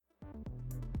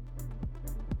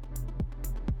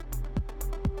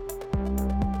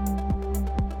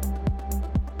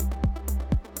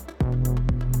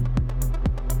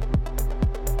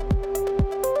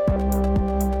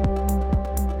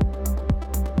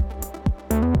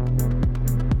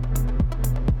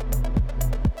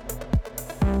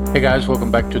Hey guys,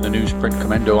 welcome back to the Newsprint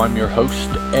Commando. I'm your host,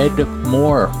 Ed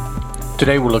Moore.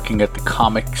 Today we're looking at the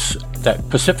comics that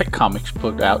Pacific Comics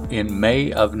put out in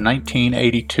May of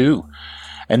 1982,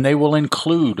 and they will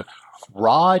include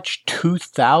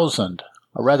Rog-2000,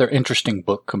 a rather interesting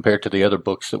book compared to the other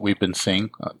books that we've been seeing,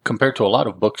 compared to a lot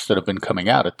of books that have been coming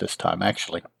out at this time,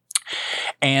 actually.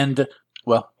 And,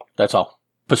 well, that's all.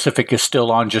 Pacific is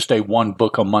still on just a one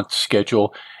book a month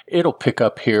schedule. It'll pick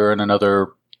up here in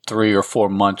another 3 or 4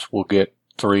 months. We'll get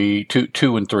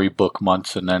two and three book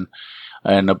months, and then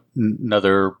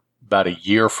another about a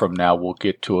year from now we'll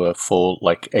get to a full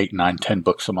 8, 9, 10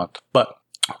 books a month. But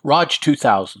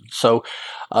Rog-2000. So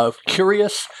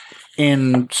curious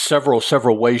in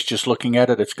several ways. Just looking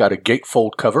at it, it's got a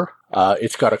gatefold cover.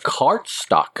 It's got a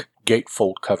cardstock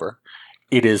gatefold cover.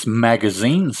 It is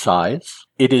magazine size.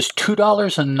 It is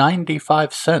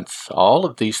 $2.95. All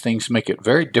of these things make it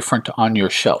very different on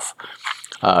your shelf.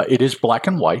 It is black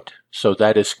and white, so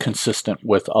that is consistent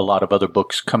with a lot of other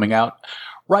books coming out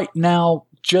right now,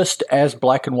 just as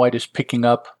black and white is picking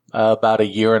up about a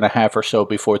year and a half or so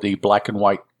before the black and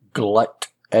white glut,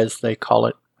 as they call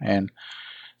it. And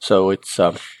so it's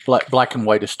black and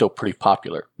white is still pretty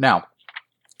popular. Now,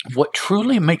 what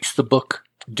truly makes the book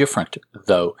different,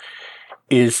 though,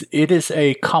 is it is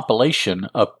a compilation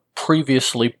of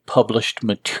previously published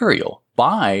material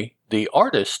by the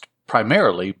artist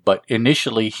primarily, but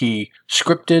initially he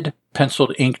scripted,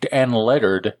 penciled, inked, and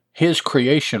lettered his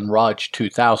creation,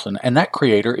 Rog-2000, and that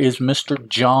creator is Mr.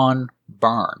 John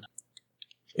Byrne.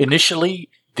 Initially,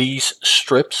 these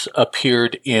strips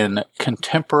appeared in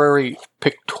Contemporary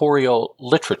Pictorial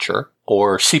Literature,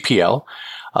 or CPL,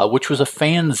 which was a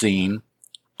fanzine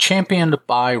championed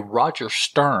by Roger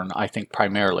Stern, I think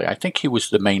primarily. I think he was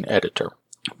the main editor.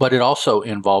 But it also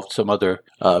involved some other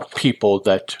people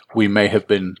that we may have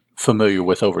been familiar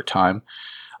with over time.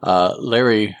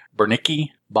 Larry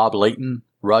Bernicki, Bob Layton,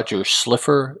 Roger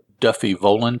Sliffer, Duffy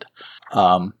Voland,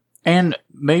 and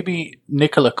maybe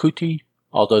Nicola Cuti,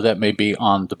 although that may be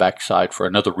on the backside for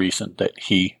another reason that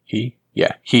he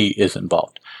is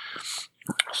involved.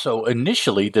 So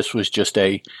initially this was just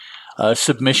a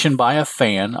submission by a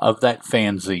fan of that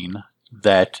fanzine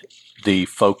that the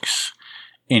folks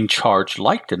in charge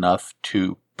liked enough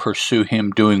to pursue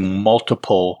him doing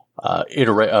multiple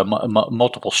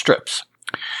strips.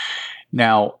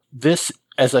 Now, this,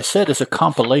 as I said, is a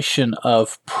compilation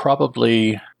of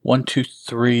probably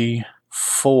 3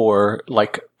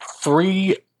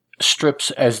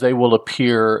 strips as they will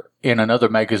appear in another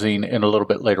magazine in a little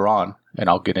bit later on, and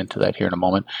I'll get into that here in a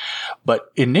moment.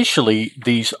 But initially,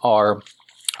 these are,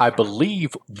 I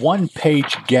believe,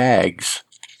 one-page gags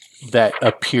that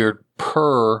appeared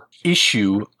per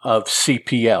issue of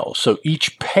CPL. So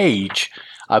each page,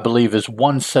 I believe, is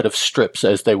one set of strips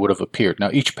as they would have appeared. Now,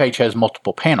 each page has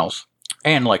multiple panels.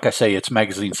 And like I say, it's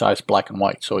magazine size, black and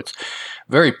white. So it's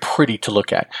very pretty to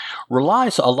look at.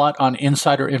 Relies a lot on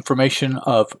insider information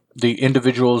of the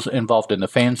individuals involved in the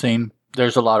fanzine.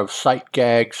 There's a lot of sight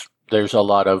gags. There's a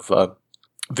lot of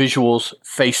visuals,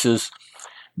 faces,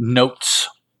 notes,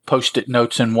 post-it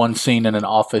notes in one scene in an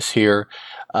office here,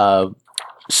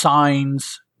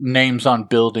 signs, names on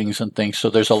buildings and things. So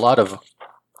there's a lot of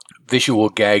visual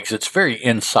gags. It's very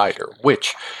insider,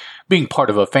 which, being part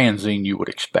of a fanzine, you would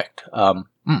expect.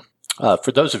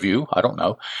 For those of you, I don't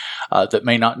know, that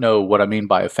may not know what I mean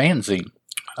by a fanzine,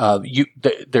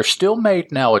 they're still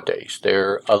made nowadays.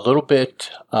 They're a little bit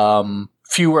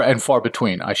fewer and far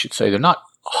between, I should say. They're not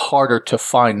harder to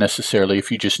find necessarily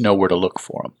if you just know where to look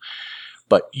for them.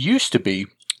 But used to be,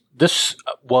 this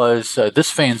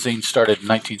fanzine started in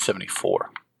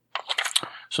 1974.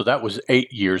 So that was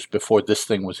 8 years before this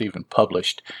thing was even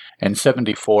published. And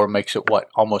 74 makes it,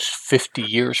 almost 50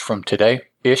 years from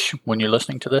today-ish when you're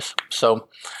listening to this. So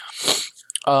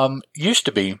used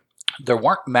to be, there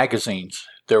weren't magazines.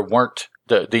 There weren't,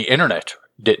 the internet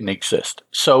didn't exist.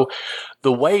 So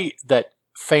the way that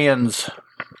fans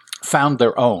found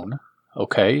their own,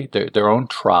 their own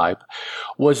tribe,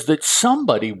 was that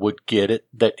somebody would get it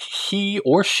that he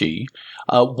or she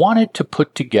wanted to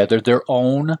put together their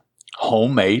own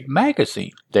homemade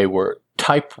magazine. They were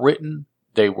typewritten,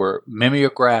 they were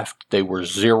mimeographed, they were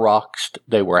Xeroxed,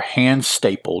 they were hand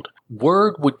stapled.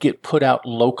 Word would get put out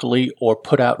locally or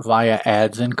put out via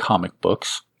ads in comic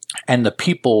books, and the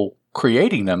people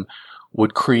creating them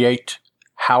would create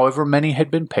however many had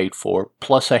been paid for,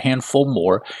 plus a handful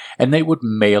more, and they would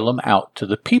mail them out to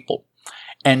the people.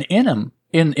 And in them,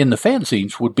 in the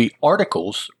fanzines, would be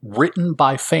articles written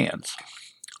by fans,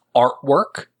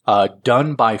 artwork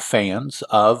done by fans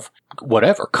of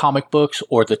whatever, comic books,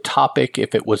 or the topic,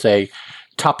 if it was a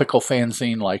topical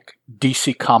fanzine like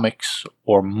DC Comics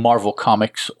or Marvel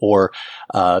Comics or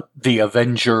The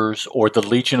Avengers or the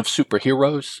Legion of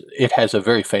Superheroes, it has a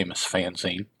very famous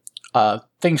fanzine.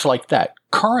 Things like that.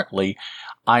 Currently,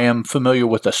 I am familiar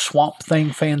with the Swamp Thing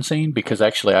fanzine because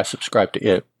actually I subscribe to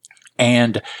it.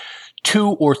 And 2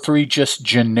 or 3 just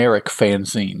generic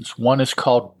fanzines. One is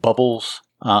called Bubbles.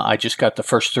 I just got the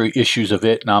first 3 issues of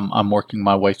it, and I'm working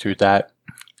my way through that.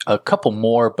 A couple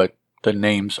more, but the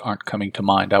names aren't coming to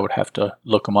mind. I would have to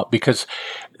look them up because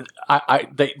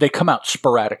they come out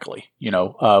sporadically,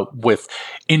 with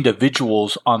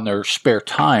individuals on their spare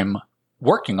time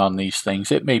working on these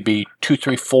things. It may be 2,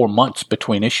 3, 4 months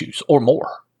between issues or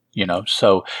more,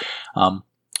 So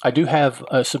I do have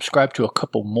subscribed to a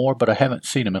couple more, but I haven't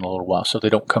seen them in a little while, so they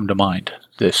don't come to mind.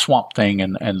 The Swamp Thing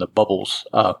and the Bubbles,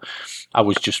 I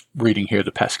was just reading here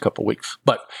the past couple weeks.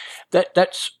 But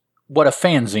that's what a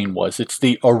fanzine was. It's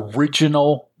the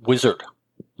original Wizard,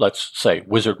 let's say,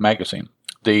 Wizard magazine,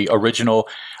 the original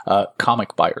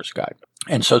comic buyer's guide.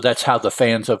 And so that's how the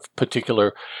fans of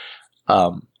particular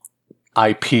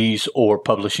IPs or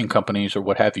publishing companies or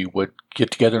what have you would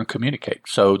get together and communicate.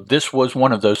 So this was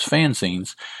one of those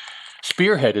fanzines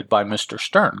spearheaded by Mr.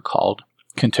 Stern called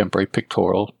Contemporary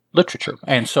Pictorial Literature.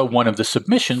 And so one of the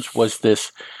submissions was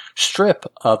this strip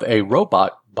of a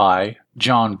robot by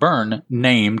John Byrne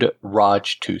named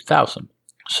Rog-2000.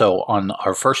 So on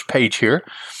our first page here,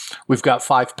 we've got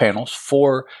 5 panels,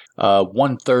 4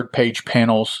 1/3 page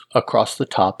panels across the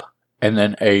top, and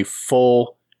then a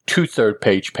full 2/3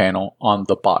 page panel on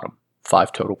the bottom.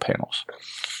 5 total panels.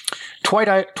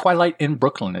 Twilight in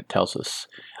Brooklyn, it tells us.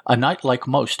 A night like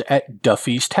most at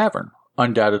Duffy's Tavern.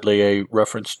 Undoubtedly a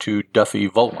reference to Duffy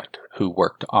Volant, who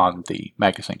worked on the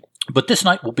magazine. But this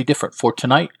night will be different, for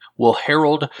tonight will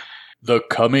herald the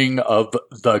coming of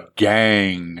the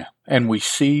gang. And we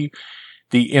see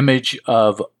the image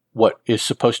of what is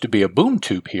supposed to be a boom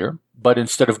tube here, but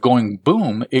instead of going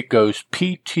boom, it goes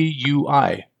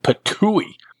P-T-U-I,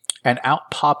 Patooey. And out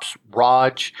pops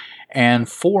Raj and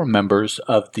 4 members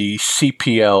of the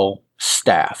CPL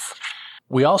staff.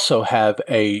 We also have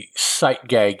a sight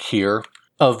gag here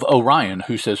of Orion,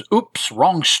 who says, "Oops,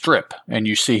 wrong strip." And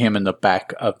you see him in the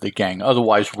back of the gang.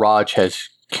 Otherwise, Raj has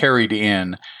carried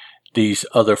in these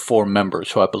other 4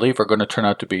 members, who I believe are going to turn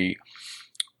out to be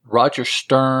Roger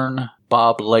Stern,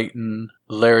 Bob Layton,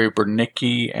 Larry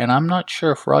Bernicki, and I'm not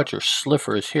sure if Roger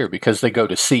Sliffer is here because they go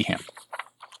to see him.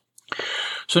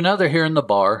 So now they're here in the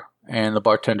bar, and the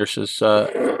bartender says,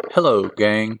 "Hello,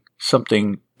 gang."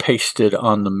 Something pasted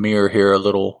on the mirror here, a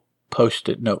little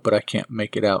post-it note, but I can't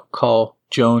make it out. Call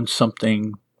Jones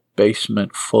something,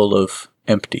 basement full of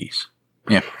empties.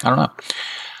 Yeah, I don't know.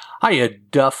 Hiya,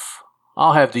 Duff.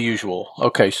 I'll have the usual.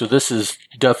 Okay, so this is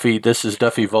Duffy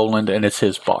Voland, and it's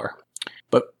his bar.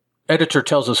 But editor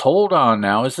tells us, hold on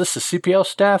now, is this the CPL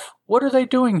staff? What are they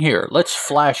doing here? Let's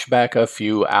flash back a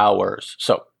few hours.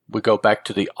 So we go back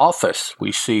to the office.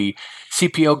 We see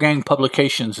CPO Gang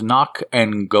Publications knock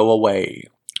and go away.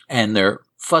 And they're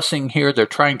fussing here. They're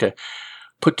trying to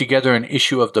put together an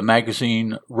issue of the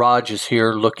magazine. Raj is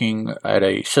here looking at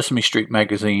a Sesame Street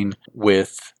magazine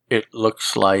with, it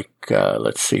looks like,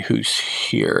 let's see who's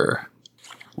here.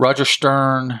 Roger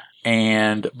Stern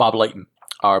and Bob Layton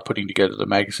are putting together the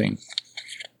magazine.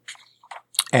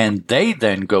 And they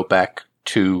then go back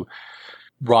to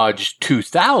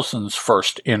Rog-2000's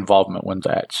first involvement with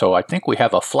that. So I think we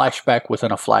have a flashback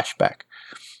within a flashback.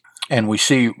 And we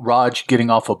see Raj getting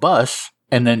off a bus,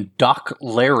 and then Doc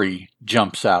Larry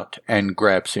jumps out and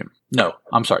grabs him. No,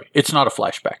 I'm sorry. It's not a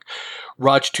flashback.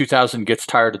 Rog-2000 gets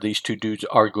tired of these 2 dudes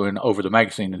arguing over the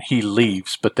magazine, and he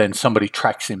leaves, but then somebody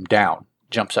tracks him down,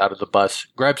 jumps out of the bus,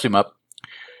 grabs him up,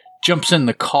 jumps in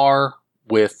the car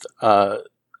with a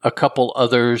couple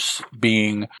others,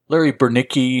 being Larry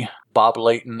Bernicki, Bob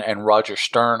Layton, and Roger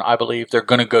Stern, I believe. They're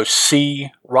going to go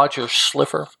see Roger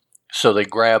Sliffer. So they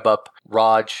grab up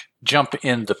Raj, jump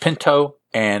in the Pinto,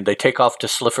 and they take off to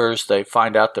Sliffer's. They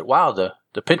find out that, wow, the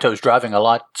Pinto's driving a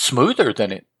lot smoother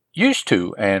than it used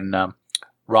to. And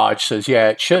Raj says, yeah,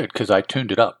 it should, because I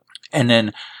tuned it up. And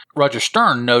then Roger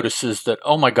Stern notices that,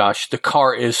 oh my gosh, the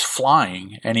car is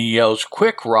flying. And he yells,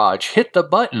 quick, Raj, hit the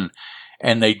button.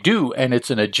 And they do, and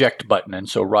it's an eject button. And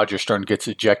so Roger Stern gets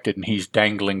ejected, and he's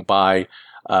dangling by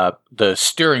the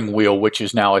steering wheel, which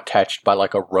is now attached by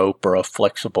like a rope or a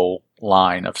flexible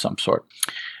line of some sort.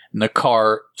 And the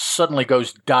car suddenly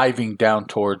goes diving down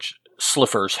towards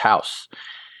Sliffer's house.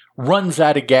 Runs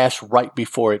out of gas right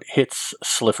before it hits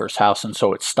Sliffer's house, and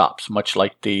so it stops, much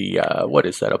like the, what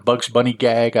is that, a Bugs Bunny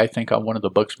gag, I think, on one of the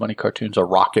Bugs Bunny cartoons, a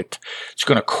rocket. It's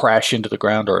going to crash into the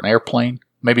ground, or an airplane.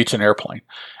 maybe it's an airplane,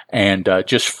 and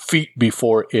just feet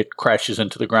before it crashes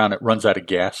into the ground, it runs out of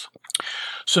gas.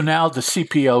 So now the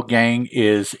CPL gang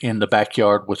is in the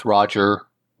backyard with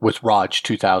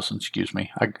Rog-2000, excuse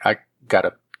me. I got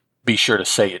to be sure to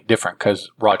say it different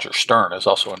because Roger Stern is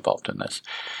also involved in this.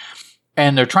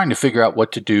 And they're trying to figure out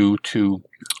what to do to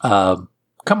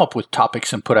come up with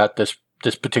topics and put out this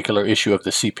particular issue of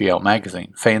the CPL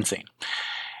magazine, fanzine.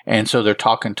 And so they're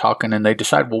talking, and they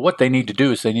decide, well, what they need to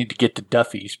do is they need to get to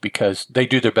Duffy's because they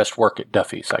do their best work at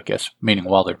Duffy's, I guess, meaning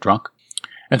while they're drunk.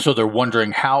 And so they're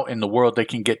wondering how in the world they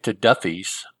can get to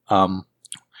Duffy's.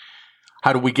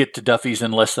 How do we get to Duffy's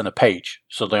in less than a page?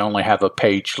 So they only have a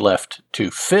page left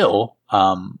to fill.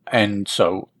 And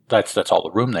so that's all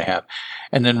the room they have.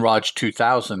 And then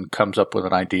Rog-2000 comes up with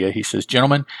an idea. He says,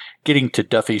 gentlemen, getting to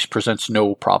Duffy's presents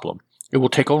no problem. It will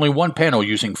take only one panel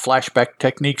using flashback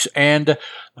techniques and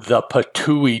the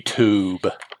Patooey tube.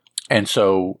 And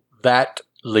so that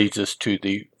leads us to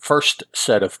the first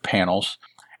set of panels.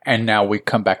 And now we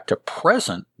come back to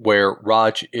present where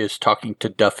Rog is talking to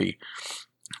Duffy,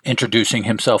 introducing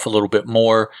himself a little bit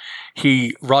more.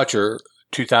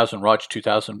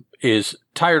 Rog-2000 is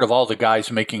tired of all the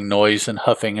guys making noise and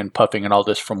huffing and puffing and all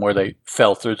this from where they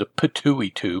fell through the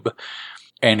Patooey tube.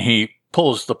 And he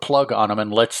pulls the plug on them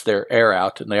and lets their air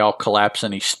out, and they all collapse,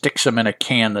 and he sticks them in a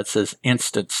can that says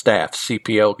Instant Staff,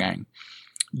 CPL Gang.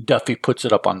 Duffy puts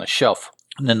it up on the shelf.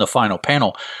 And then the final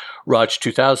panel,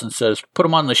 Rog-2000 says, put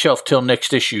them on the shelf till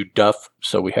next issue, Duff.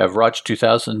 So we have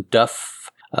Rog-2000, Duff,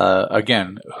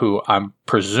 again, who I'm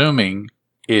presuming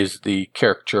is the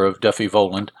character of Duffy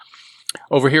Voland.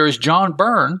 Over here is John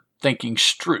Byrne thinking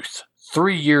Struth.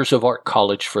 3 years of art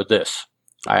college for this.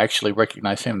 I actually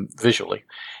recognize him visually.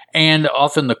 And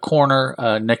off in the corner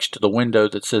next to the window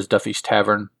that says Duffy's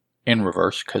Tavern in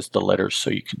reverse, because the letters so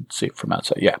you can see it from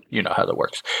outside. Yeah, you know how that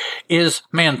works. Is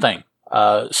Man-Thing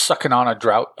sucking on a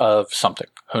drought of something.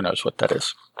 Who knows what that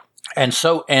is. And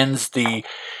so ends the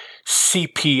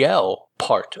CPL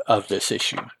part of this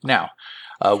issue. Now,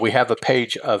 we have a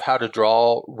page of how to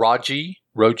draw Rogie,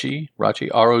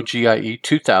 R-O-G-I-E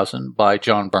 2000 by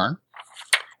John Byrne.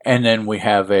 And then we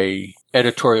have a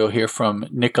editorial here from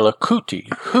Nicola Cuti,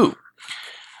 who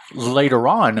later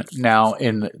on now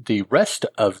in the rest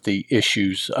of the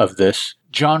issues of this,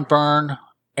 John Byrne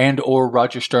and or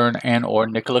Roger Stern and or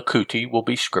Nicola Cuti will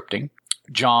be scripting.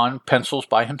 John pencils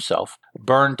by himself.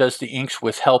 Byrne does the inks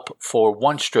with help for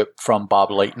one strip from Bob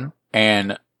Layton,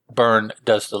 and Byrne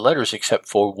does the letters except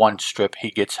for one strip. He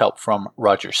gets help from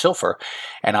Roger Silfer.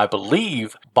 And I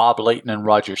believe Bob Layton and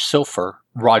Roger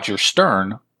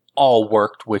Stern all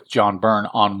worked with John Byrne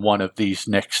on one of these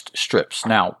next strips.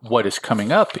 Now, what is coming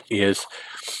up is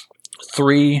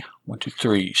three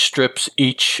strips,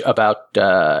 each about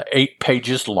 8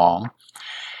 pages long,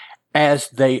 as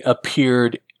they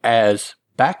appeared as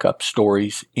backup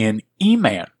stories in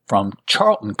E-Man from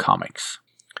Charlton Comics.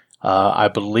 I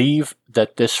believe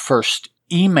that this first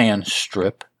E-Man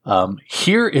strip,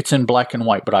 here it's in black and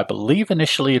white, but I believe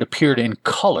initially it appeared in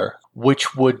color,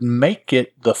 which would make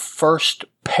it the first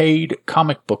paid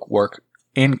comic book work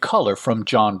in color from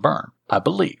John Byrne, I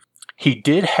believe. He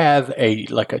did have a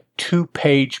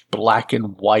 2-page black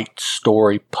and white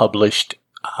story published.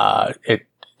 It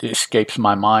escapes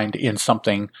my mind in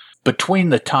something between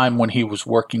the time when he was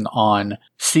working on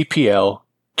CPL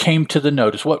came to the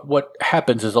notice. What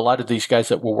happens is a lot of these guys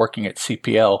that were working at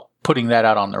CPL, putting that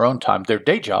out on their own time, their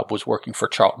day job was working for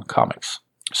Charlton Comics.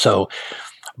 So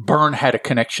Byrne had a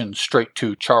connection straight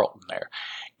to Charlton there.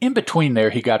 In between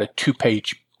there, he got a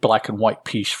 2-page black and white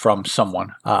piece from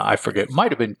someone. I forget. It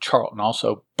might have been Charlton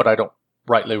also, but I don't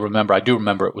rightly remember. I do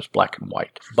remember it was black and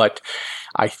white. But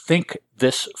I think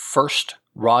this first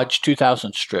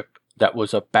Rog-2000 strip that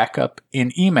was a backup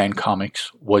in E-Man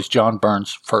Comics was John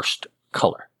Byrne's first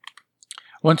color.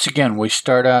 Once again, we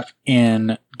start out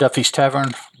in Duffy's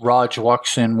Tavern. Rog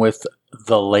walks in with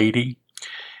the lady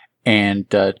and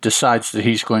decides that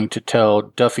he's going to tell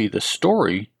Duffy the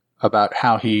story about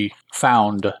how he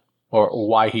found or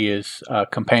why he is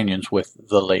companions with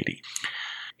the lady.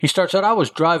 He starts out, I was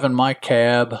driving my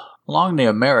cab along the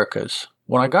Americas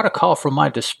when I got a call from my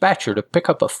dispatcher to pick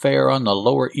up a fare on the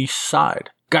Lower East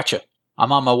Side. Gotcha.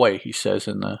 I'm on my way, he says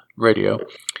in the radio.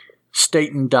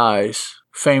 Staten dies.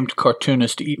 Famed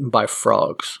cartoonist eaten by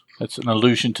frogs. That's an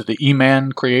allusion to the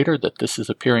E-Man creator that this is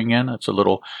appearing in. It's a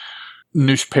little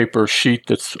newspaper sheet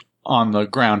that's on the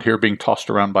ground here being tossed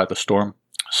around by the storm.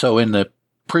 So in the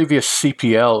previous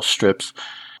CPL strips,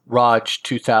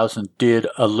 Rog-2000 did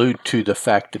allude to the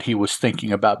fact that he was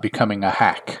thinking about becoming a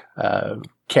hack,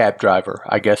 cab driver,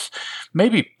 I guess,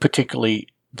 maybe particularly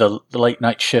the late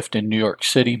night shift in New York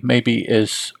City maybe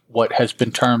is what has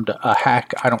been termed a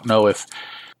hack. I don't know if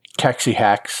taxi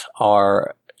hacks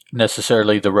are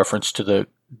necessarily the reference to the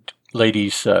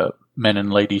ladies, men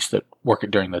and ladies that work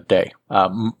it during the day.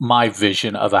 My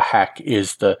vision of a hack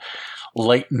is the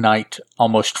late night,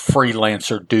 almost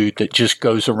freelancer dude that just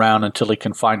goes around until he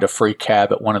can find a free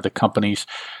cab at one of the companies,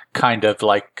 kind of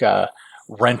like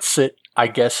rents it, I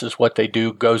guess is what they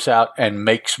do, goes out and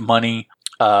makes money,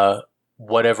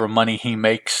 whatever money he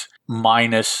makes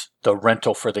minus the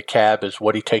rental for the cab is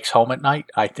what he takes home at night,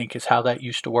 I think is how that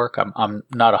used to work. I'm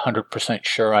not 100%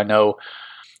 sure. I know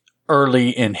early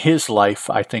in his life,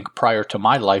 I think prior to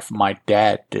my life, my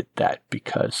dad did that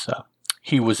because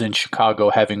he was in Chicago,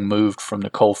 having moved from the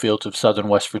coal fields of southern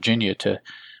West Virginia to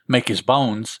make his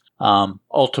bones.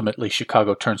 Ultimately,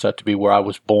 Chicago turns out to be where I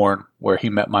was born, where he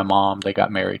met my mom. They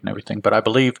got married and everything. But I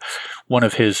believe one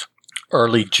of his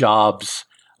early jobs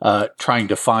trying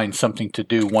to find something to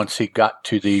do once he got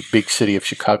to the big city of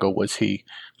Chicago was he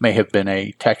may have been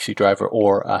a taxi driver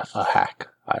or a hack.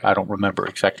 I don't remember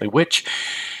exactly which.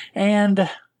 And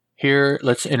here,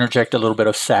 let's interject a little bit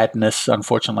of sadness.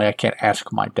 Unfortunately, I can't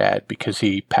ask my dad because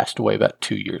he passed away about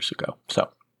 2 years ago. So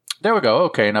there we go.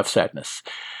 Okay, enough sadness.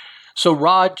 So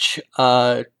Raj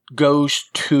goes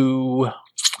to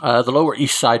the Lower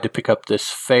East Side to pick up this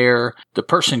fare. The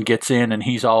person gets in and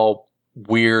he's all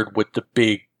weird with the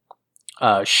big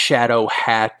shadow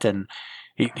hat. And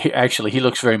he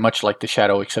looks very much like the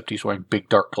Shadow, except he's wearing big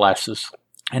dark glasses.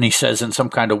 And he says in some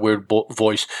kind of weird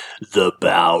voice, "The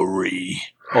Bowery,"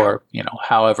 or,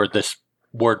 however this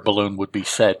word balloon would be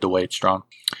said, the way it's drawn.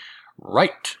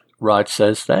 "Right," Raj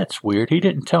says. "That's weird. He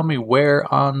didn't tell me where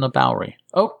on the Bowery."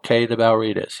 "Okay, the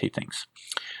Bowery it is," he thinks.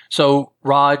 So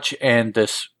Raj and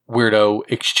this weirdo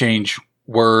exchange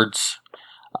words.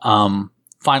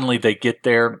 Finally, they get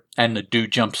there, and the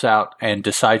dude jumps out and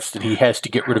decides that he has to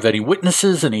get rid of any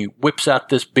witnesses, and he whips out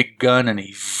this big gun, and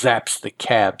he zaps the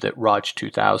cab that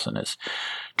Rog-2000 is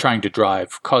trying to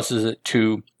drive, causes it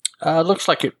to, looks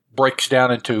like it breaks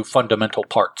down into fundamental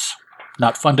parts.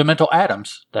 Not fundamental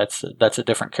atoms. That's a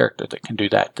different character that can do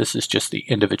that. This is just the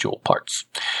individual parts.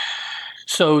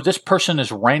 So this person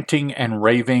is ranting and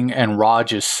raving, and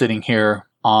Raj is sitting here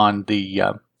on the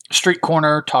street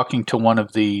corner talking to one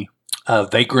of the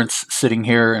vagrants sitting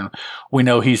here, and we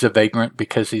know he's a vagrant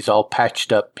because he's all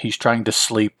patched up. He's trying to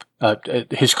sleep.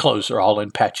 His clothes are all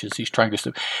in patches. He's trying to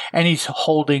sleep, and he's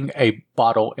holding a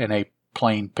bottle in a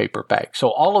plain paper bag. So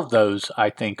all of those, I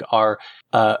think, are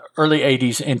early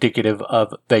 80s indicative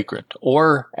of vagrant,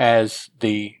 or as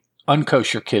the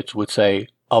unkosher kids would say,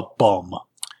 a bum.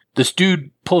 This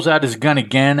dude pulls out his gun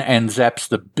again and zaps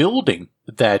the building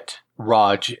that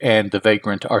Raj and the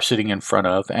vagrant are sitting in front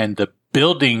of, and the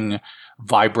building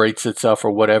vibrates itself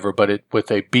or whatever, but it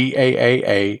with a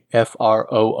B-A-A-A-F-R-O-O-O-M.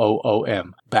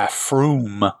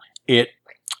 Bathroom. It,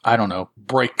 I don't know,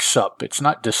 breaks up. It's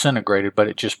not disintegrated, but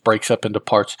it just breaks up into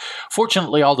parts.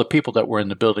 Fortunately, all the people that were in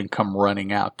the building come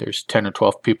running out. There's 10 or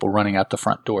 12 people running out the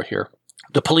front door here.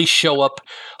 The police show up.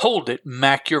 "Hold it,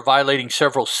 Mac, you're violating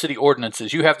several city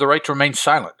ordinances. You have the right to remain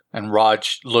silent." And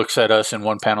Raj looks at us in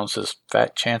one panel and says,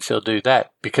 "Fat chance he'll do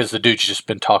that," because the dude's just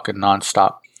been talking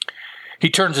nonstop. He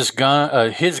turns his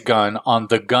gun on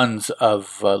the guns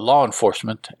of law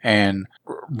enforcement and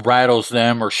rattles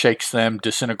them or shakes them,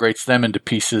 disintegrates them into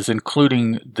pieces,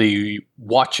 including the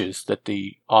watches that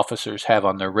the officers have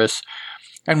on their wrists.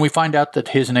 And we find out that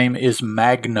his name is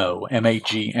Magno,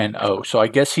 M-A-G-N-O. So I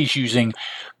guess he's using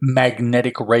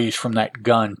magnetic rays from that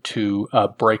gun to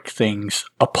break things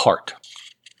apart.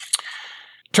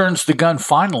 Turns the gun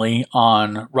finally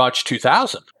on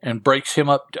Rog-2000 and breaks him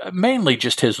up, mainly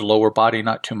just his lower body,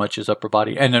 not too much his upper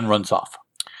body, and then runs off.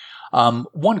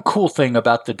 One cool thing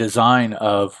about the design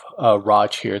of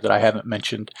Raj here that I haven't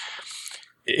mentioned,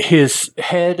 his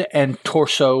head and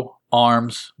torso,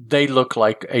 arms, they look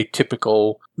like a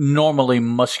typical, normally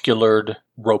musculared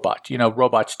robot.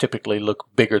 Robots typically look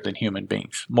bigger than human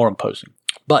beings, more imposing.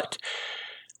 But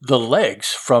the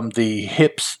legs from the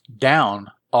hips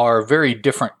down are very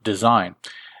different design.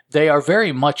 They are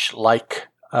very much like,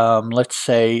 let's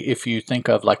say, if you think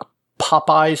of like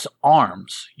Popeye's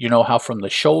arms, you know how from the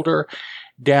shoulder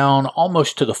down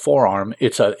almost to the forearm,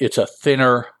 it's a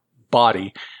thinner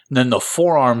body. And then the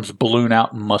forearms balloon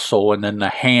out in muscle, and then the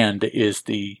hand is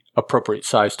the appropriate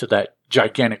size to that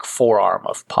gigantic forearm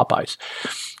of Popeye's.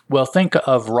 Well, think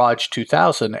of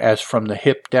Rog-2000 as from the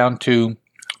hip down to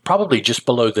probably just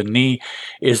below the knee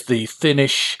is the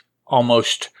thinnish,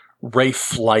 almost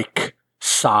Wraith-like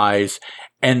size,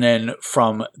 and then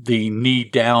from the knee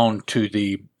down to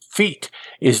the feet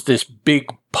is this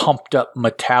big, pumped up,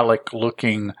 metallic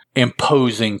looking,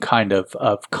 imposing kind of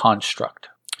construct.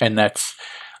 And that's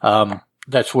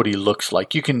what he looks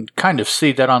like. You can kind of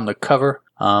see that on the cover,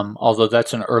 although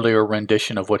that's an earlier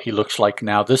rendition of what he looks like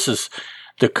now.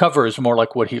 The cover is more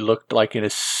like what he looked like in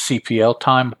his CPL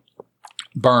time.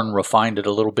 Byrne refined it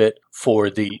a little bit for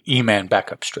the E-Man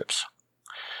backup strips.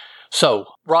 So,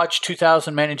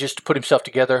 Rog-2000 manages to put himself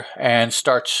together and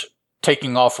starts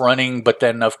taking off running, but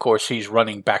then, of course, he's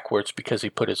running backwards because he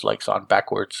put his legs on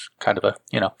backwards. Kind of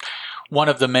one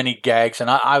of the many gags, and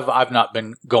I've not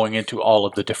been going into all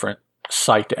of the different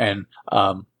sight and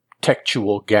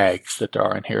textual gags that there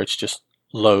are in here. It's just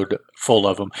load full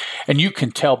of them. And you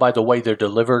can tell by the way they're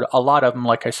delivered. A lot of them,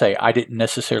 like I say, I didn't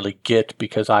necessarily get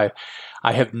because I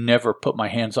have never put my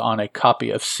hands on a copy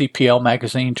of CPL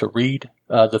magazine to read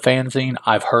the fanzine.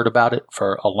 I've heard about it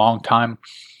for a long time.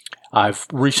 I've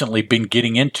recently been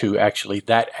getting into actually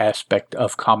that aspect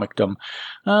of comicdom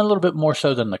a little bit more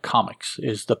so than the comics,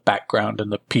 is the background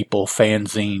and the people,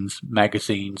 fanzines,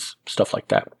 magazines, stuff like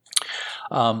that.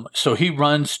 So he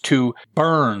runs to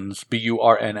Burns,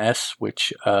 B-U-R-N-S,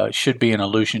 which should be an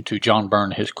allusion to John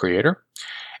Byrne, his creator,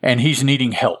 and he's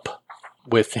needing help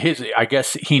with his, I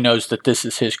guess he knows that this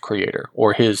is his creator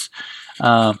or his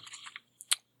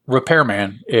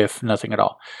repairman, if nothing at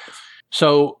all.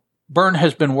 So Byrne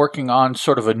has been working on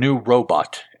sort of a new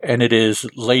robot, and it is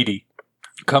Lady.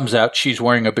 Comes out, she's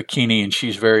wearing a bikini, and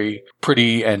she's very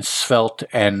pretty and svelte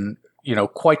and,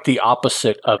 quite the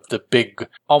opposite of the big,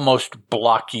 almost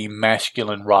blocky,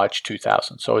 masculine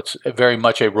Rog-2000. So it's very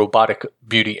much a robotic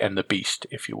Beauty and the Beast,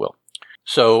 if you will.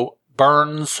 So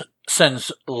Burns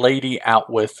sends Lady out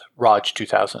with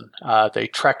Rog-2000. They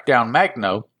track down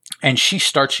Magno, and she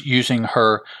starts using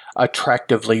her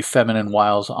attractively feminine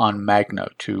wiles on Magno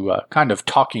to kind of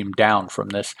talk him down from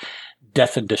this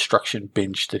death and destruction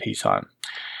binge that he's on.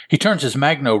 He turns his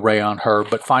Magno ray on her,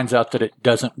 but finds out that it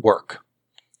doesn't work.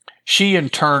 She, in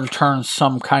turn, turns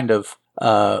some kind of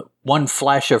one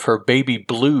flash of her baby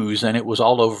blues, and it was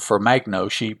all over for Magno.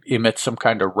 She emits some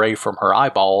kind of ray from her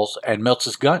eyeballs and melts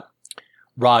his gun.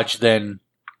 Rog then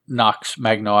knocks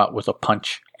Magno out with a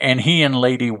punch, and he and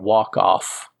Lady walk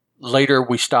off. Later,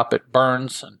 we stop at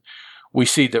Burns, and we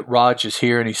see that Rog is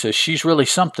here, and he says, she's really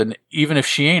something, even if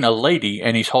she ain't a lady,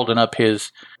 and he's holding up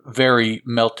his very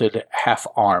melted half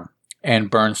arm.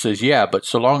 And Burns says, yeah, but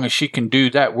so long as she can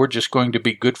do that, we're just going to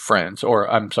be good friends. Or,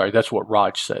 I'm sorry, that's what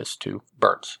Rog says to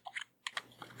Burns.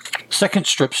 Second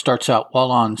strip starts out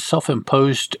while on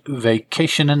self-imposed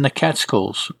vacation in the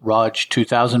Catskills.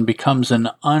 Rog-2000 becomes an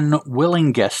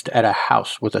unwilling guest at a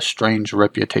house with a strange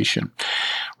reputation.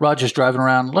 Rog is driving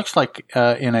around, looks like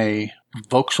in a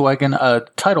Volkswagen.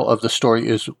 Title of the story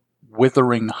is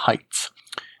Wuthering Heights.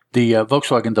 The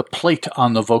Volkswagen, the plate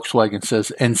on the Volkswagen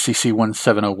says NCC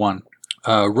 1701.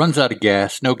 Runs out of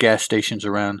gas, no gas stations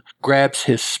around, grabs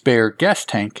his spare gas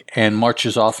tank and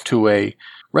marches off to a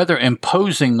rather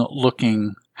imposing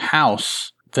looking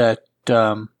house that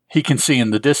he can see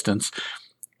in the distance.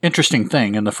 Interesting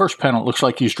thing, in the first panel it looks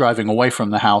like he's driving away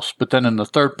from the house, but then in the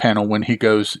third panel when he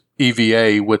goes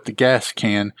EVA with the gas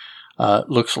can,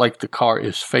 looks like the car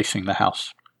is facing the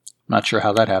house. Not sure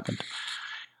how that happened.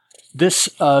 This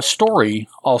story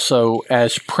also,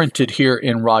 as printed here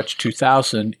in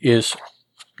Rog-2000, is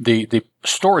the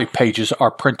story pages are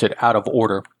printed out of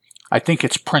order. I think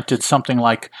it's printed something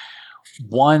like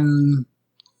 1,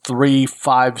 3,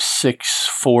 5, 6,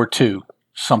 4, 2,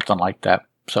 something like that.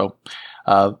 So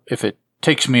if it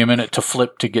takes me a minute to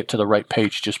flip to get to the right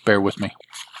page, just bear with me.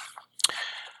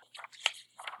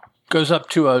 Goes up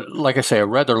to like I say, a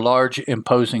rather large,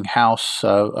 imposing house.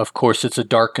 Of course, it's a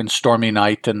dark and stormy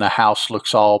night, and the house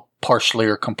looks all partially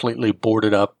or completely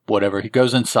boarded up, whatever. He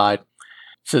goes inside,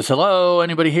 says, hello,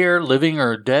 anybody here, living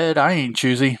or dead? I ain't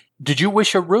choosy. Did you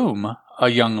wish a room? A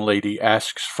young lady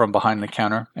asks from behind the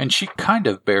counter, and she kind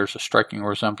of bears a striking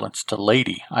resemblance to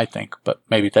Lady, I think, but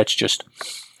maybe that's just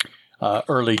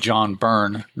early John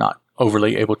Byrne, not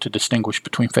overly able to distinguish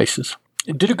between faces.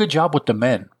 It did a good job with the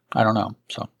men. I don't know,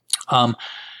 so...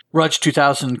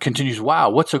 Rog-2000 continues, wow,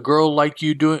 what's a girl like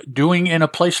you doing in a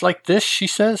place like this, she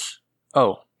says.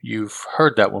 Oh, you've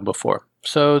heard that one before.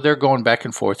 So they're going back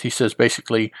and forth. He says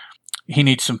basically he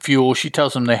needs some fuel. She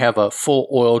tells him they have a full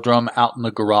oil drum out in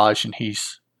the garage, and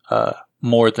he's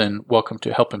more than welcome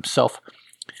to help himself.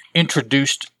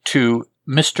 Introduced to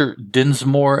Mr.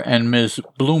 Dinsmore and Ms.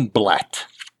 Bloomblatt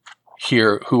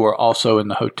here, who are also in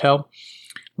the hotel.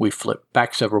 We flip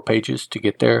back several pages to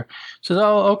get there. Says,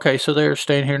 oh, okay, so they're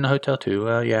staying here in the hotel too.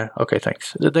 Yeah, okay,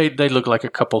 thanks. They look like a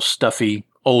couple stuffy,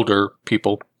 older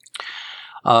people.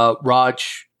 Rog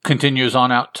continues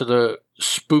on out to the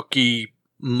spooky,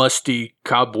 musty,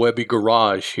 cobwebby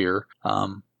garage here.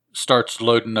 Starts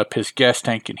loading up his gas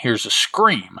tank and hears a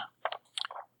scream.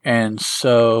 And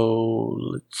so,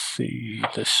 let's see,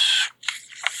 the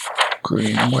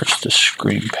scream. Where's the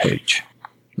scream page?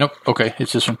 Nope. Okay,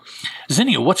 it's this one.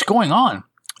 Zinnia, what's going on?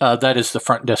 That is the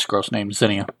front desk girl's name,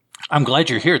 Zinnia. I'm glad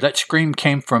you're here. That scream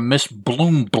came from Miss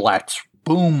Boomblat's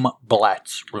room.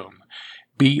 Boomblat.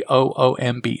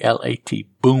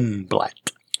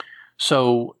 Boomblat.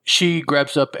 So she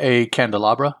grabs up a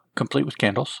candelabra, complete with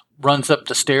candles, runs up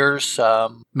the stairs,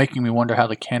 making me wonder how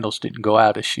the candles didn't go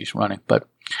out as she's running. But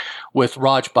with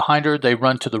Rog behind her, they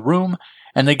run to the room,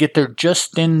 and they get there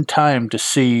just in time to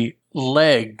see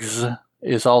legs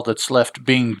is all that's left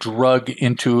being drug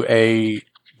into a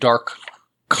dark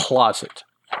closet.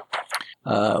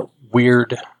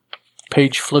 Weird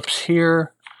page flips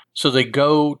here. So they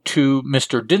go to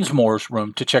Mr. Dinsmore's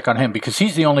room to check on him because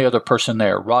he's the only other person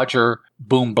there. Roger,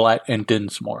 Boomblat, and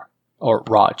Dinsmore. Or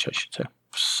Rog, I should say.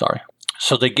 Sorry.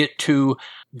 So they get to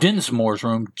Dinsmore's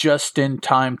room just in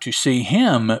time to see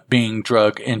him being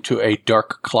drugged into a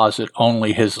dark closet,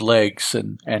 only his legs,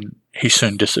 and he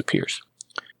soon disappears.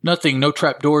 Nothing, no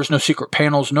trapdoors, no secret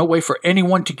panels, no way for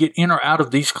anyone to get in or out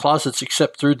of these closets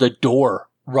except through the door,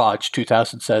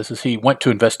 Rog-2000 says as he went to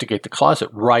investigate the closet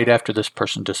right after this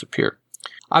person disappeared.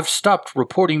 I've stopped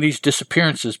reporting these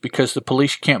disappearances because the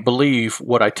police can't believe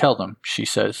what I tell them, she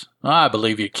says. I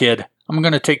believe you, kid. I'm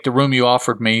going to take the room you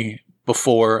offered me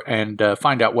before and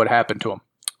find out what happened to him.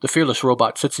 The fearless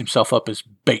robot sets himself up as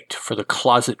bait for the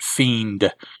closet fiend.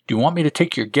 Do you want me to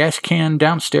take your gas can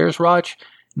downstairs, Rog?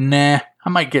 Nah, I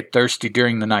might get thirsty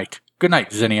during the night. Good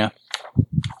night, Zinnia.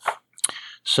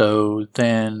 So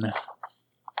then,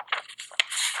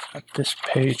 at this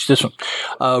page, this one.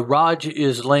 Rog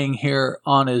is laying here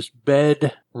on his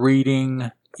bed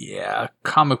reading, a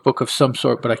comic book of some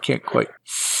sort, but I can't quite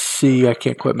see. I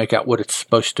can't quite make out what it's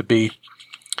supposed to be.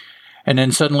 And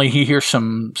then suddenly he hears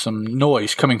some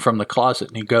noise coming from the closet,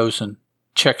 and he goes and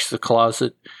checks the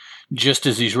closet just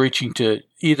as he's reaching to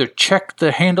either check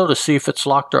the handle to see if it's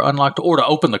locked or unlocked, or to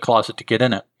open the closet to get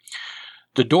in it.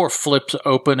 The door flips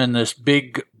open, and this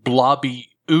big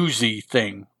blobby oozy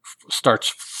thing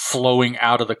starts flowing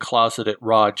out of the closet at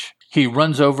Rog. He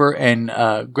runs over and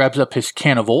grabs up his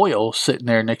can of oil sitting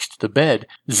there next to the bed.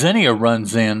 Zinnia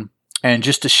runs in, and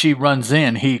just as she runs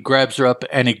in, he grabs her up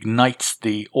and ignites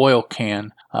the oil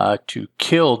can to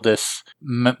kill this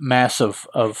mass of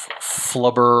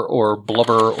flubber or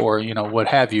blubber or, what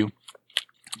have you.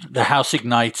 The house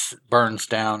ignites, burns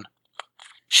down.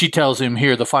 She tells him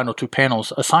here, the final two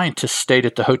panels, a scientist stayed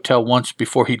at the hotel once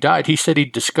before he died. He said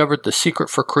he'd discovered the secret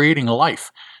for creating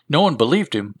life. No one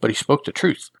believed him, but he spoke the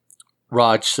truth.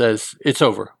 Rog says, it's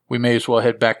over. We may as well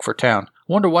head back for town.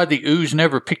 Wonder why the ooze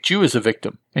never picked you as a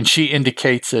victim. And she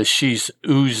indicates as she's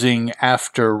oozing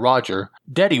after Roger,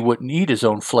 Daddy wouldn't eat his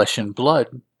own flesh and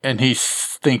blood. And he's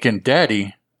thinking,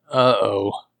 Daddy,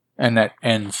 uh-oh. And that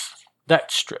ends that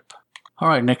strip. All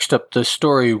right, next up, the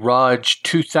story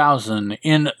Rog-2000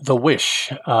 in The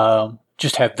Wish.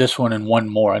 Just have this one and one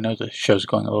more. I know the show's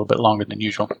going a little bit longer than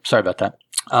usual. Sorry about that.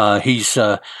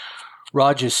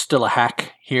 Rog is still a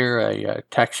hack here, a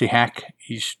taxi hack.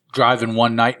 He's driving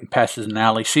one night and passes an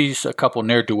alley, sees a couple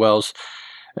ne'er-do-wells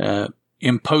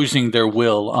imposing their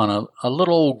will on a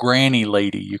little old granny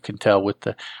lady, you can tell, with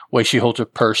the way she holds her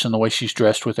purse and the way she's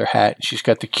dressed with her hat. She's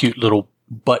got the cute little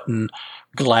button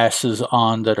glasses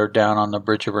on that are down on the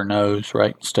bridge of her nose,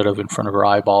 right, instead of in front of her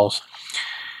eyeballs.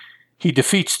 He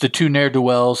defeats the two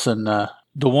ne'er-do-wells, and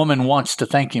the woman wants to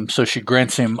thank him, so she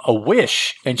grants him a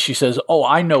wish, and she says, oh,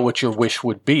 I know what your wish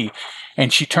would be,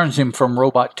 and she turns him from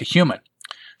robot to human.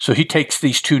 So he takes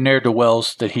these two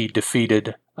ne'er-do-wells that he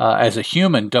defeated as a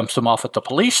human, dumps them off at the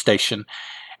police station,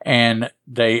 and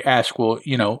they ask, well,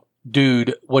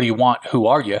 dude, what do you want? Who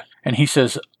are you? And he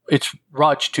says, it's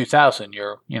Rog-2000,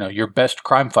 your best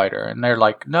crime fighter. And they're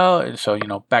like, no. And so,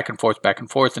 back and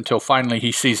forth until finally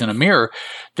he sees in a mirror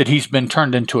that he's been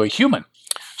turned into a human.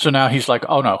 So now he's like,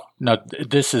 oh, no,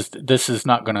 this is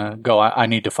not going to go. I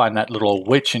need to find that little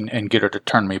witch and get her to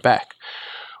turn me back.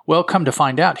 Well, come to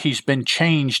find out, he's been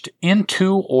changed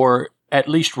into, or at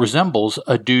least resembles,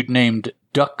 a dude named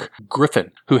Duck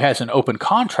Griffin, who has an open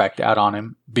contract out on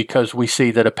him because we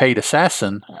see that a paid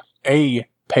assassin,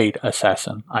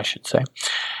 I should say,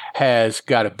 has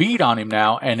got a bead on him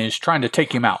now and is trying to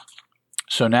take him out.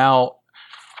 So now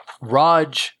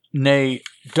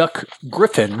Duck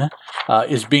Griffin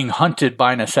is being hunted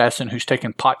by an assassin who's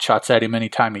taking pot shots at him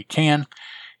anytime he can.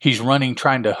 He's running,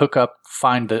 trying to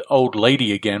find the old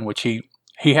lady again, which he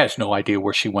has no idea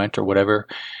where she went or whatever.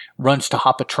 Runs to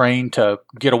hop a train to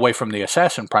get away from the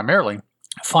assassin primarily.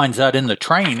 finds out in the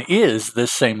train is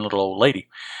this same little old lady.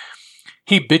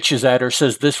 He bitches at her,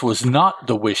 says this was not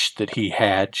the wish that he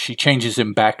had. She changes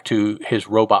him back to his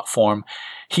robot form.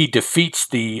 He defeats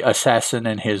the assassin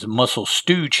and his muscle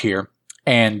stooge here.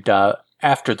 And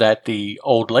after that, the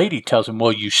old lady tells him,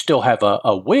 well, you still have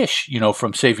a wish,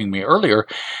 from saving me earlier.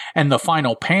 And the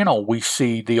final panel, we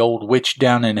see the old witch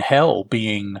down in hell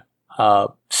being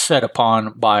set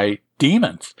upon by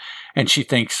demons. And she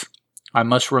thinks, I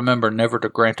must remember never to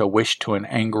grant a wish to an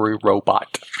angry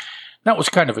robot. That was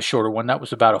kind of a shorter one. That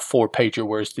was about a 4-pager,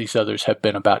 whereas these others have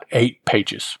been about 8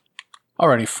 pages.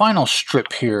 Alrighty, final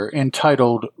strip here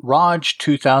entitled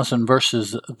Rog-2000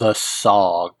 versus the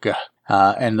SOG.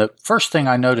 And the first thing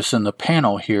I notice in the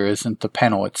panel here isn't the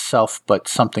panel itself, but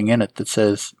something in it that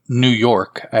says New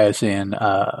York, as in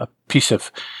a piece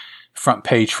of front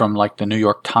page from like the New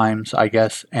York Times, I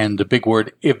guess, and the big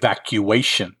word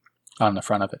evacuation on the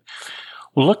front of it.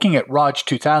 Well, looking at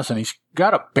Rog-2000, he's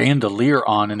got a bandolier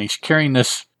on, and he's carrying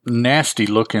this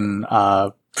nasty-looking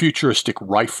futuristic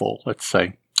rifle, let's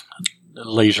say,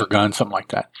 laser gun, something like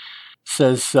that.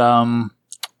 Says,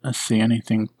 let's see,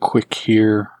 anything quick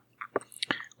here.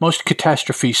 Most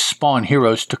catastrophes spawn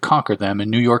heroes to conquer them,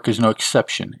 and New York is no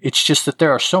exception. It's just that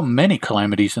there are so many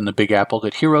calamities in the Big Apple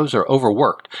that heroes are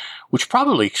overworked, which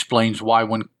probably explains why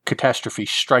when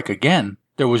catastrophes strike again,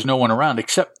 there was no one around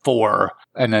except for,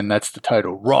 and then that's the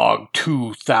title,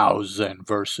 Rog-2000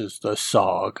 versus the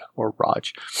SOG, or Rog.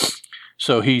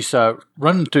 So he's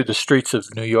running through the streets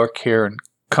of New York here and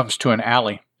comes to an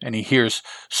alley, and he hears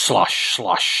slosh,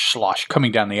 slosh, slosh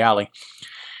coming down the alley.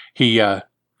 He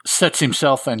sets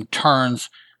himself and turns,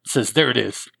 says, there it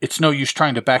is. It's no use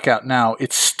trying to back out now.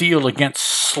 It's steel against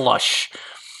slush.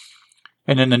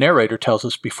 And then the narrator tells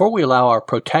us, before we allow our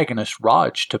protagonist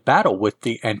Rog to battle with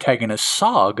the antagonist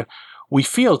SOG, we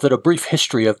feel that a brief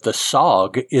history of the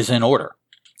SOG is in order.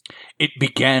 It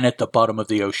began at the bottom of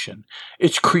the ocean.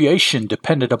 Its creation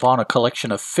depended upon a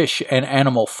collection of fish and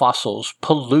animal fossils,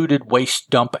 polluted waste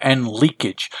dump, and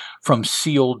leakage from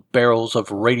sealed barrels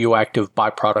of radioactive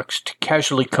byproducts to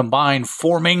casually combine,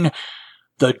 forming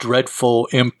the dreadful,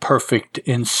 imperfect,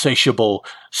 insatiable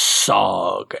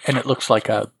SOG. And it looks like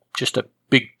just a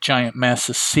big giant mass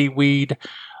of seaweed.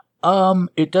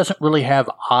 It doesn't really have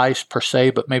eyes per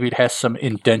se, but maybe it has some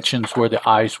indentions where the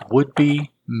eyes would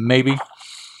be, maybe.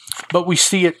 But we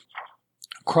see it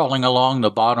crawling along the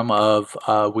bottom of,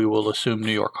 we will assume,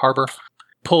 New York Harbor.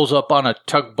 Pulls up on a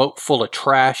tugboat full of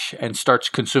trash and starts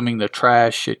consuming the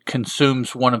trash. It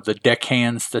consumes one of the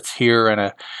deckhands that's here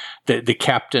and the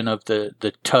captain of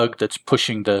the tug that's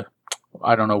pushing the,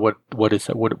 I don't know, what is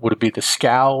that? Would it be the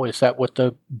scow? Is that what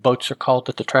the boats are called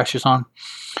that the trash is on?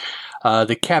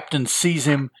 The captain sees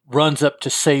him, runs up to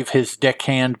save his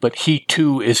deckhand, but he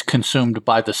too is consumed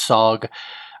by the SOG.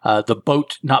 The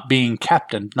boat, not being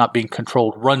captained, not being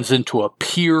controlled, runs into a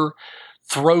pier,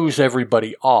 throws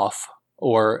everybody off,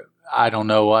 or I don't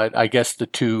know, I guess the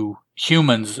two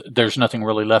humans, there's nothing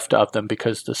really left of them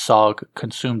because the SOG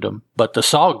consumed them. But the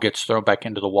SOG gets thrown back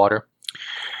into the water.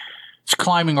 It's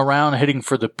climbing around, heading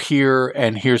for the pier,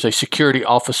 and here's a security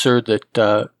officer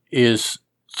that is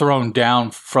thrown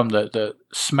down from the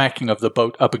smacking of the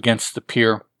boat up against the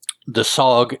pier. The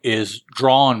SOG is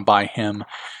drawn by him.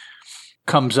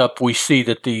 Comes up, we see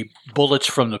that the bullets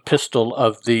from the pistol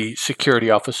of the security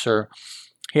officer,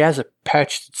 he has a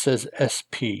patch that says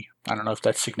SP. I don't know if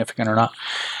that's significant or not.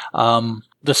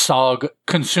 The SOG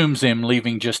consumes him,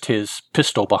 leaving just his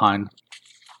pistol behind.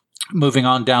 Moving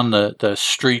on down the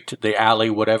street, the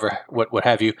alley, whatever, what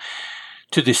have you,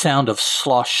 to the sound of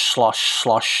slosh, slosh,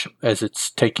 slosh as it's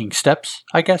taking steps,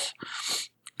 I guess.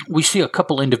 We see a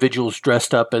couple individuals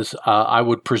dressed up as I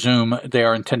would presume they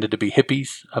are intended to be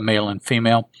hippies, a male and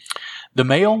female. The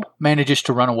male manages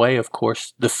to run away, of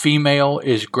course. The female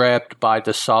is grabbed by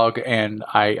the SOG and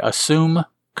I assume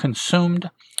consumed.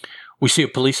 We see a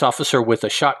police officer with a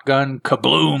shotgun,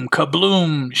 kabloom,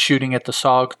 kabloom, shooting at the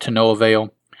SOG to no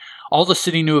avail. All the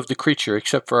city knew of the creature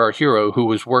except for our hero who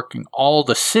was working. All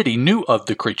the city knew of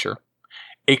the creature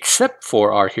except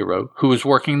for our hero who was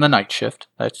working the night shift.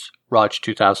 That's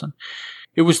Rog-2000.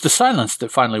 It was the silence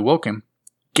that finally woke him.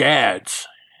 Gads,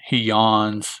 he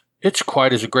yawns. It's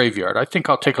quiet as a graveyard. I think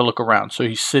I'll take a look around. So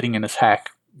he's sitting in his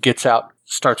hack, gets out,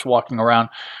 starts walking around,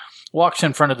 walks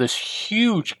in front of this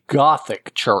huge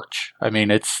Gothic church. I mean,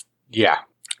 it's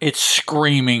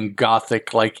screaming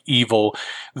Gothic, like evil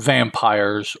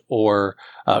vampires or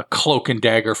Cloak and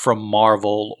Dagger from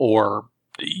Marvel or,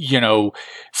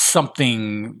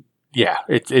 something. Yeah,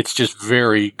 it's just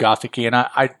very Gothic-y. And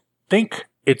I think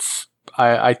it's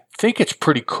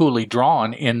pretty coolly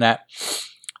drawn in that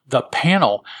the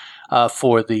panel,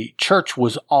 for the church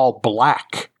was all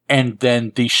black. And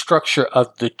then the structure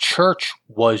of the church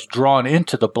was drawn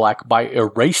into the black by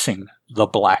erasing the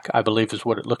black, I believe is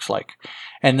what it looks like.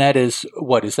 And that is,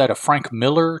 is that a Frank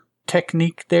Miller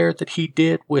technique there that he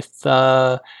did with,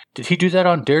 did he do that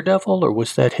on Daredevil, or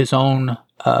was that his own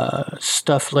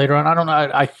stuff later on? I don't know.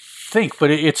 I think, but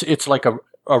it's like a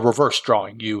reverse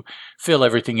drawing. You fill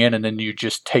everything in and then you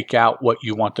just take out what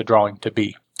you want the drawing to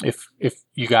be. If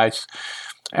you guys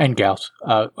and gals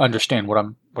understand what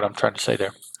I'm trying to say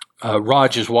there.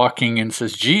 Rog is walking and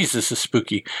says, "Geez, this is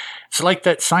spooky. It's like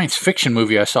that science fiction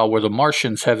movie I saw where the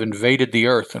Martians have invaded the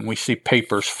Earth and we see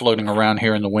papers floating around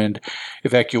here in the wind.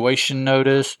 Evacuation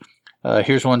notice.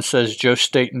 Here's one that says, Joe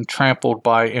Staten trampled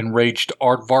by enraged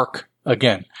aardvark."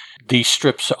 Again, these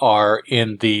strips are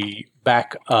in the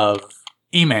back of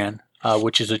E-Man,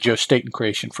 which is a Joe Staten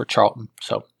creation for Charlton.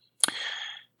 So,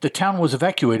 the town was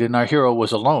evacuated and our hero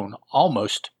was alone,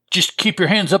 almost. "Just keep your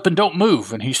hands up and don't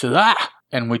move." And he says, "Ah!"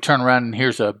 And we turn around and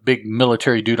here's a big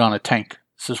military dude on a tank.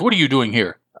 Says, "What are you doing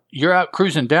here? You're out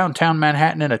cruising downtown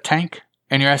Manhattan in a tank,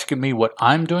 and you're asking me what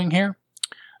I'm doing here?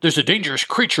 There's a dangerous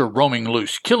creature roaming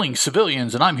loose, killing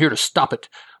civilians, and I'm here to stop it.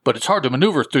 But it's hard to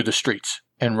maneuver through the streets."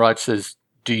 And Rod says,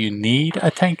 "Do you need a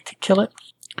tank to kill it?"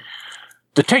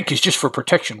 "The tank is just for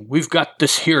protection. We've got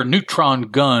this here neutron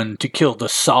gun to kill the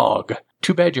SOG.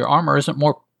 Too bad your armor isn't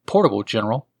more portable,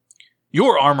 General."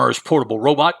 "Your armor is portable,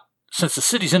 robot. Since the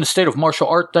city's in a state of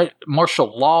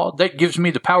martial law, that gives me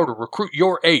the power to recruit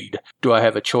your aid. Do I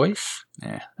have a choice?"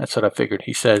 That's what I figured,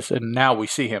 he says. And now we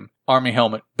see him. Army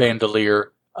helmet,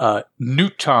 bandolier,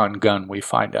 neutron gun we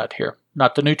find out here.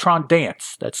 Not the neutron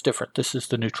dance. That's different. This is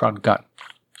the neutron gun.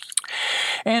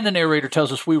 And the narrator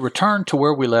tells us we return to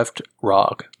where we left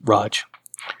Raj.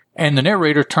 And the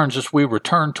narrator tells us we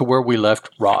return to where we left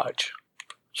Raj.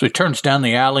 So he turns down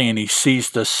the alley and he sees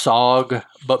the SOG,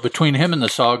 but between him and the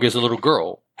SOG is a little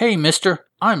girl. "Hey, mister,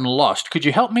 I'm lost. Could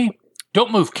you help me?"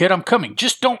 "Don't move, kid. I'm coming.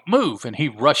 Just don't move." And he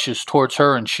rushes towards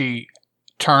her and she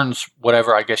turns,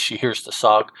 whatever, I guess she hears the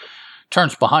SOG,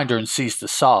 turns behind her and sees the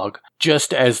SOG.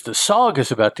 Just as the SOG is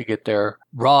about to get there,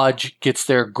 Raj gets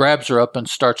there, grabs her up and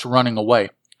starts running away.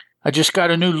 "I just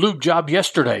got a new lube job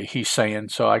yesterday," he's saying.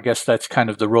 So I guess that's kind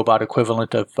of the robot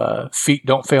equivalent of feet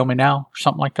don't fail me now, or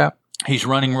something like that. He's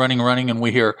running, and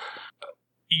we hear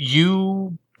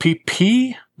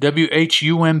UPP,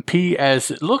 WHUMP,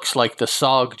 as it looks like the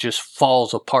SOG just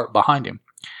falls apart behind him.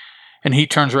 And he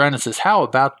turns around and says, "How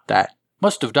about that?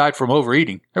 Must have died from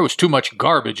overeating. There was too much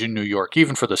garbage in New York,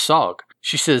 even for the SOG."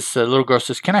 She says, the little girl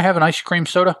says, "Can I have an ice cream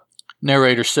soda?"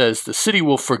 Narrator says, "The city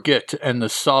will forget and the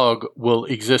SOG will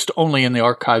exist only in the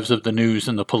archives of the news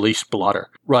and the police blotter."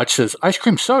 Raj says, "Ice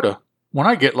cream soda? When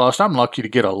I get lost, I'm lucky to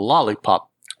get a lollipop."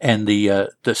 And the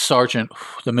sergeant,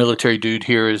 the military dude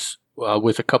here, is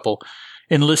with a couple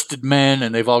enlisted men,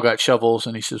 and they've all got shovels.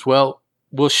 And he says, "Well,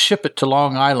 we'll ship it to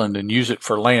Long Island and use it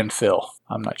for landfill."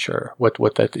 I'm not sure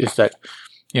what that is. That,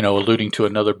 alluding to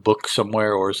another book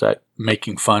somewhere, or is that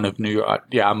making fun of New York?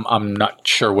 Yeah, I'm not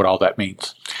sure what all that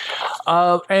means.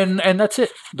 And that's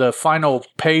it. The final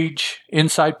page,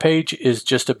 inside page, is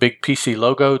just a big PC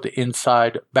logo. The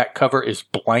inside back cover is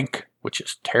blank, which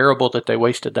is terrible that they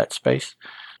wasted that space.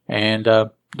 And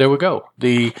there we go.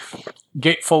 The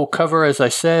gatefold cover, as I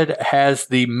said, has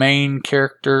the main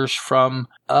characters from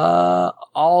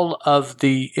all of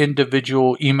the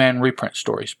individual E-Man reprint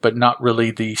stories, but not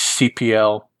really the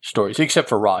CPL stories, except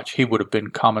for Raj. He would have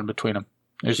been common between them.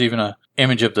 There's even an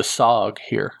image of the SOG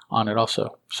here on it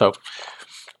also. So,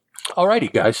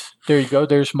 alrighty, guys. There you go.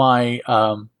 There's my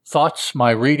thoughts,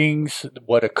 my readings,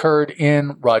 what occurred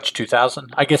in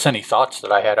Rog-2000. I guess any thoughts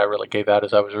that I had, I really gave out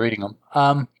as I was reading them.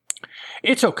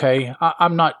 It's okay.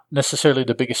 I'm not necessarily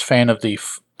the biggest fan of the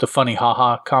funny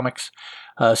haha comics.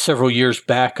 Several years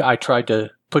back, I tried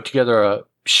to put together a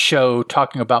show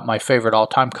talking about my favorite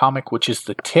all-time comic, which is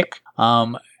The Tick.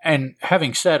 And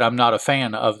having said I'm not a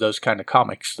fan of those kind of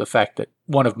comics, the fact that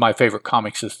one of my favorite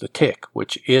comics is The Tick,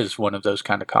 which is one of those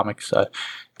kind of comics,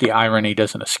 the irony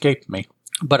doesn't escape me.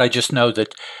 But I just know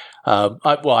that,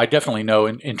 I definitely know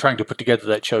in trying to put together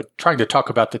that show, trying to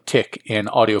talk about The Tick in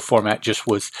audio format just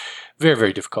was very,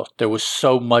 very difficult. There was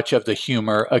so much of the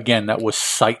humor, again, that was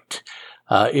sight.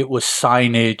 It was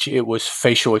signage. It was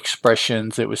facial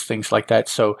expressions. It was things like that.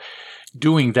 So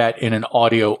doing that in an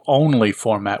audio-only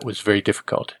format was very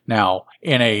difficult. Now,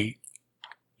 in a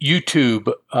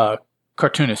YouTube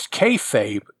cartoonist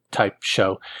kayfabe type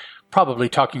show, probably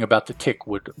talking about The Tick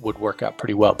would work out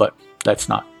pretty well, but that's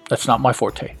not my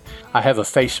forte. I have a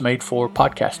face made for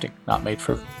podcasting, not made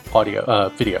for audio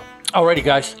video. Alrighty,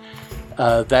 guys.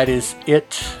 that is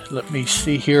it. Let me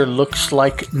see here. Looks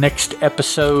like next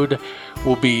episode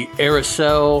will be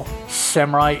Aracel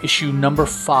Samurai issue number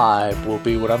 5 will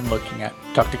be what I'm looking at.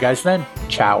 Talk to you guys then.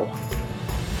 Ciao.